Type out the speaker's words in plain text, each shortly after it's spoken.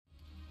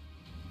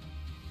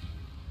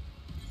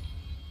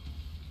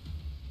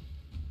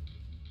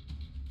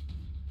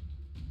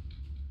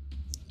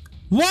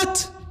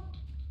What?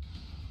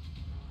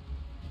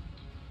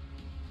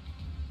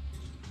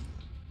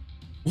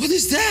 What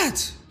is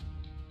that?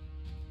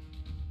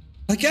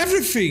 Like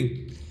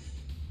everything.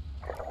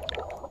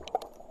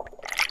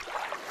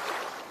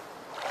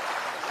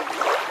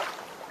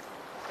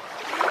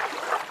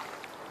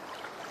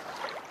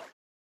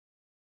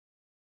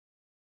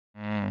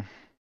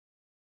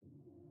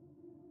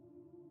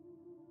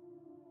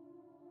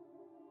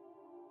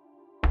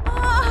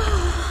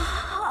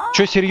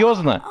 Чё,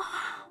 серьезно?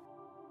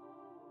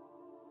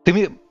 Ты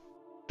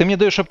мне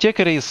даешь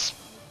аптекаря из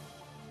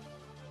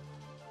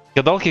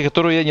гадалки,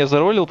 которую я не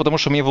заролил, потому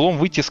что мне влом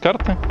выйти с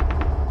карты?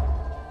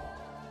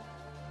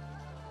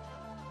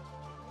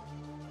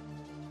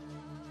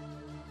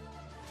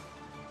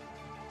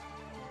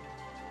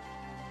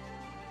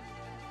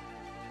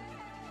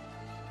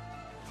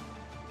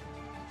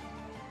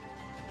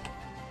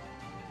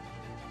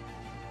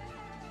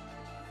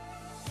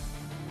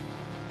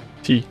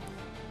 T.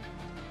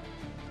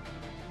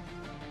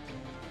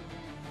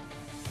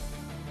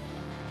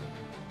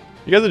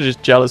 You guys are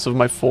just jealous of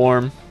my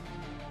form.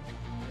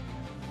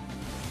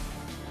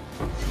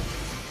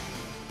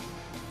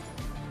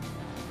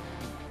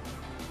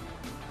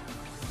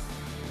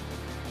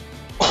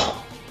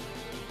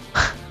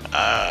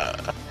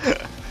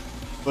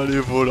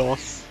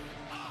 Malévolence.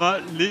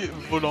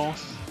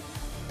 Malévolence.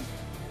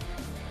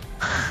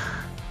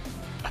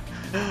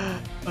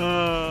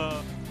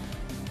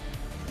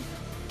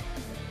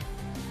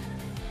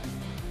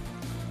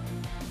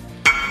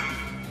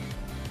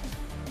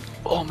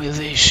 Oh meu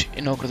Deus,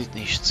 eu não acredito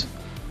nisto.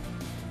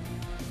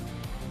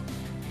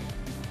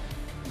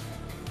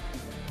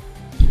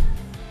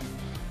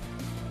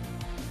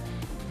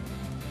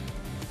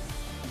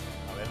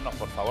 A ver, no,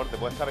 por favor, te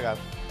puedes cargar.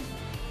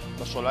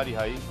 Los Solaris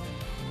ahí.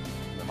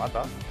 Me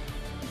mata.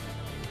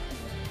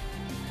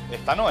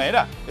 Esta no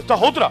era. Esta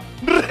es otra.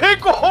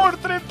 ¡Récord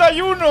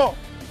 31!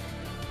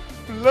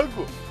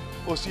 Blanco.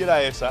 O si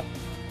era esa.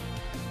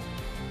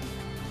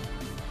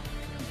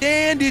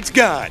 And it's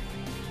gone.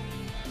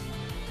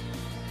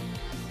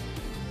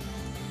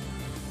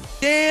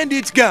 And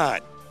it's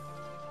gone.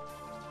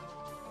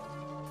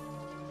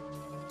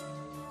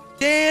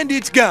 And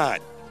it's gone.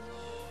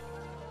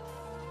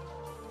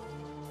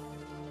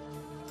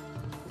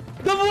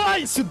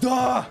 Давай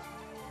сюда!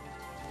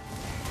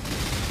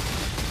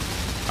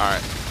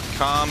 Alright,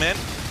 come in.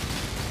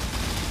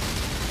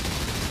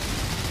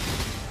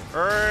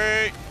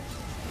 Alright.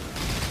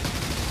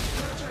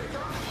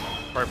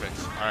 Perfect.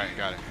 Alright,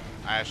 got it.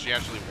 She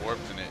actually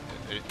warped in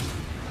it.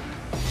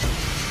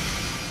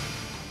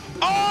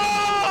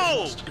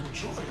 Oh! Let's go!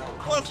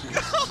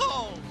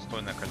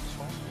 Стой на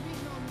кольцо.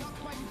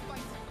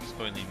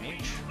 Стойный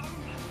меч.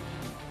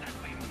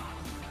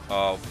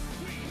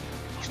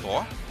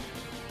 Что?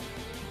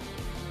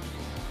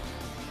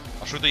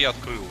 А что это я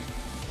открыл?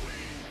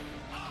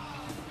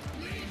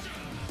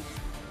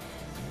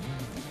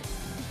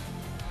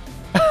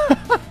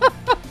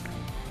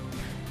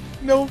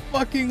 No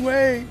fucking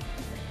way.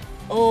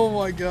 Oh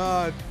my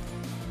god.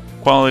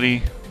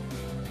 Quality.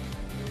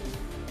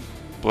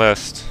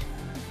 Blessed.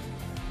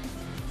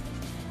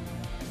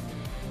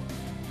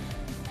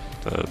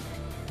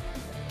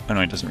 I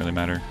know it doesn't really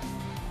matter.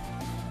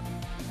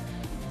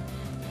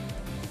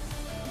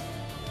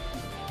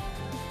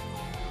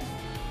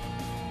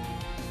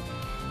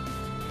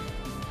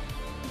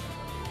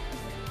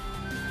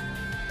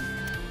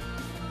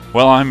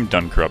 Well, I'm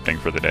done corrupting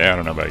for the day. I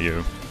don't know about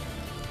you.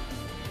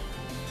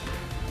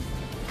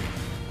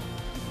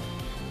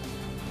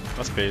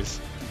 Was base.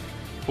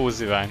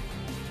 Positiv.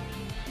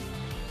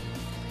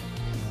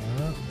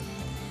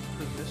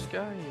 This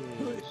guy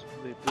is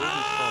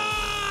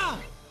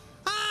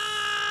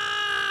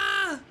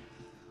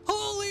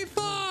Holy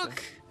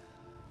fuck!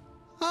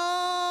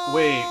 Oh,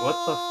 Wait, what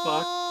the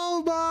fuck?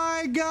 Oh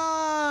my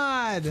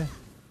god!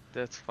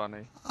 That's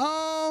funny.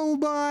 Oh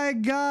my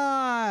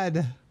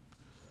god!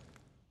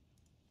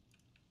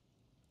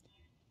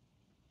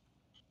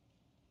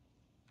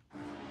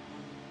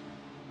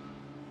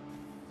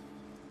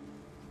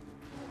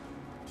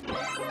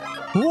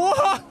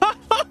 What?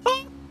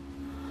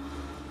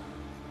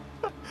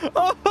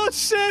 Oh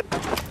shit!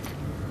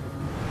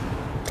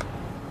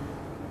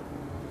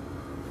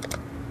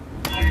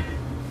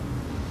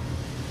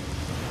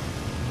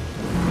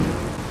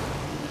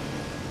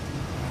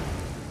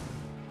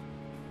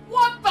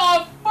 What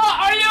the fuck?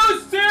 Are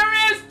you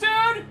serious,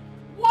 dude?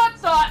 What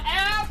the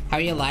F? How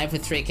are you alive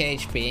with 3k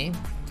HP?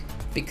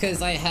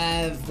 Because I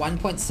have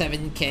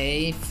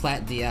 1.7k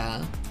flat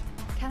DR.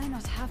 Can I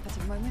not have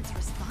better moments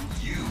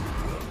respite? You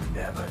will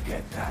never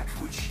get that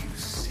which you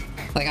seek.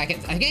 Like I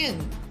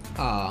can.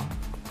 Oh.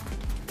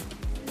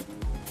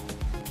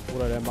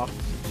 Oder der macht.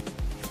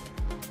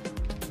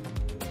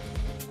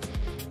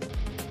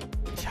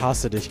 Ich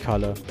hasse dich,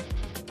 Kalle.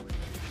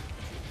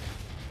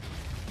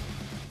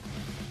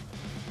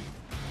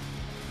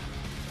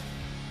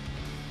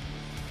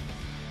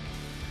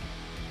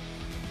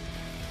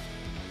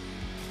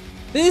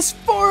 This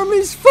farm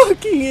is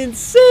fucking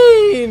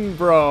insane,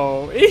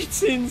 bro.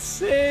 It's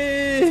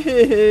insane.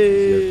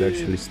 You have to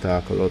actually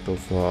stack a lot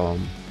of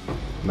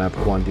map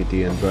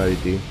quantity and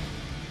variety.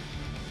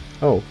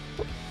 Oh.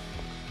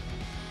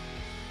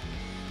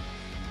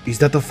 Is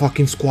that a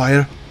fucking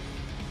squire?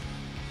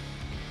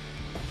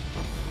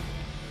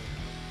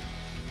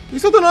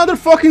 Is that another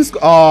fucking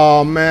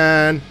oh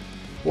man.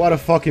 What a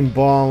fucking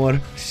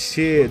bomber.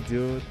 Shit,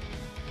 dude.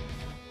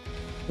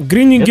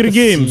 Greeninger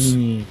Games.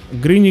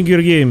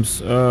 Greeninger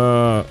Games.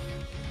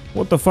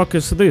 What the fuck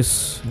is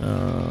this?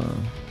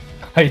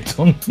 I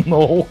don't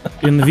know.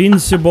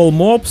 Invincible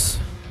mobs.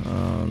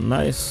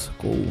 Nice,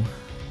 cool.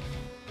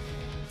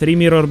 3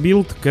 mirror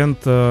build,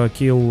 can't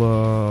kill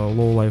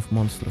low life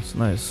monsters.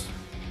 Nice.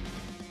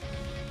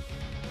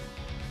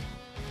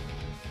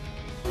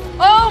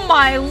 Oh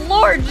my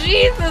lord,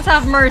 Jesus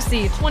have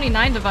mercy.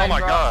 29 divine Oh my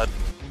god.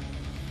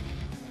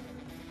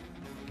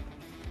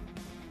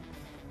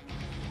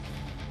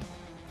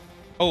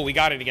 Oh, we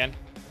got it again.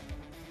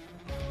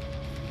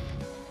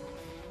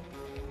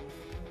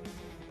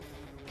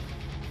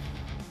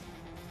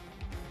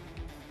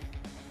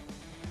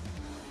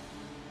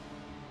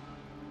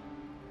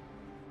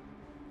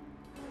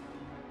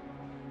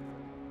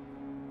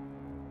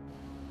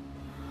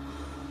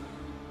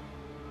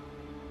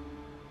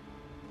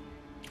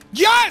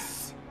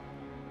 Yes!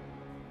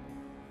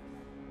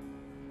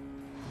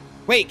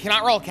 Wait,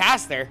 cannot roll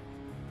cast there.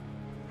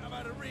 How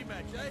about a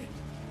rematch, eh?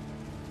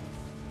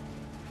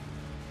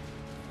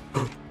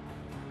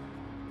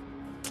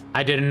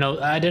 I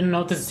didn't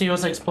notice he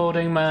was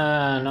exploding,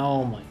 man.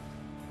 Oh my.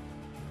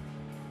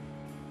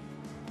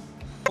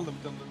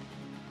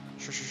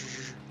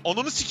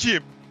 Ananı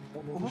sikeyim.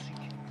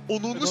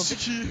 Ananı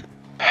sikeyim.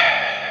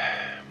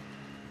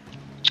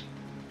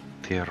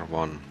 Tier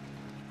 1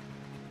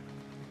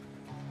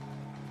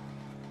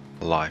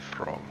 life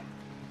roll.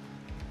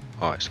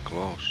 Eyes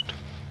closed.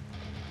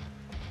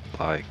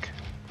 Like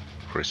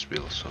Chris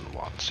Wilson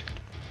wants it.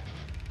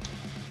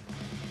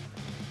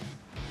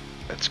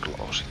 Let's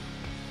close it.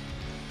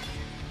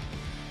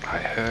 I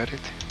heard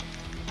it.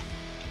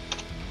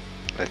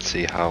 Let's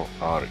see how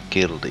our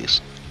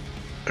guildies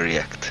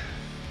react.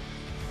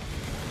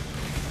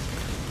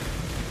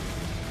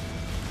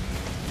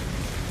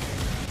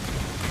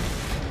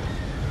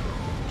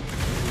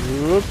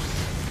 Oops.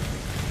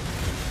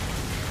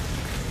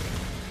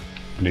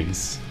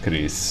 Please,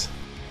 Chris.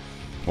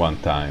 One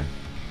time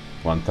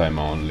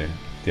only.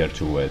 Tier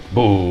 2 wet.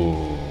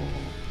 Boo!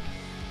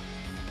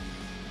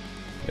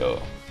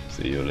 Yo,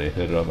 see you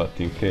later, Robot,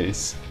 in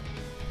case.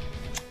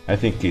 I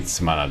think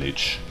it's Mana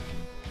Leech.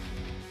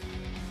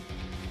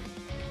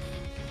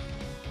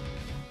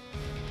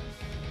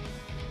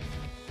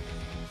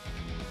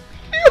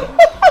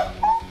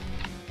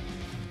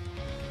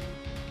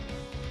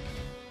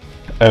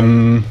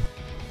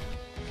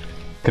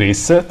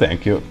 Chris,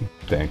 thank you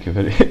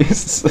for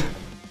this.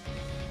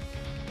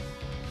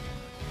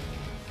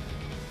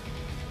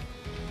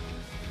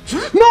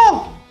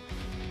 Non!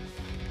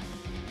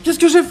 Qu'est-ce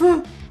que j'ai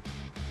fait?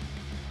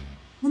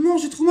 Oh non,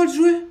 j'ai trop mal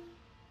joué.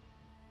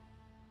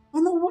 Oh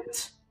non,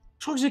 what?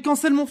 Je crois que j'ai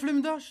cancel mon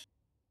flemme dash.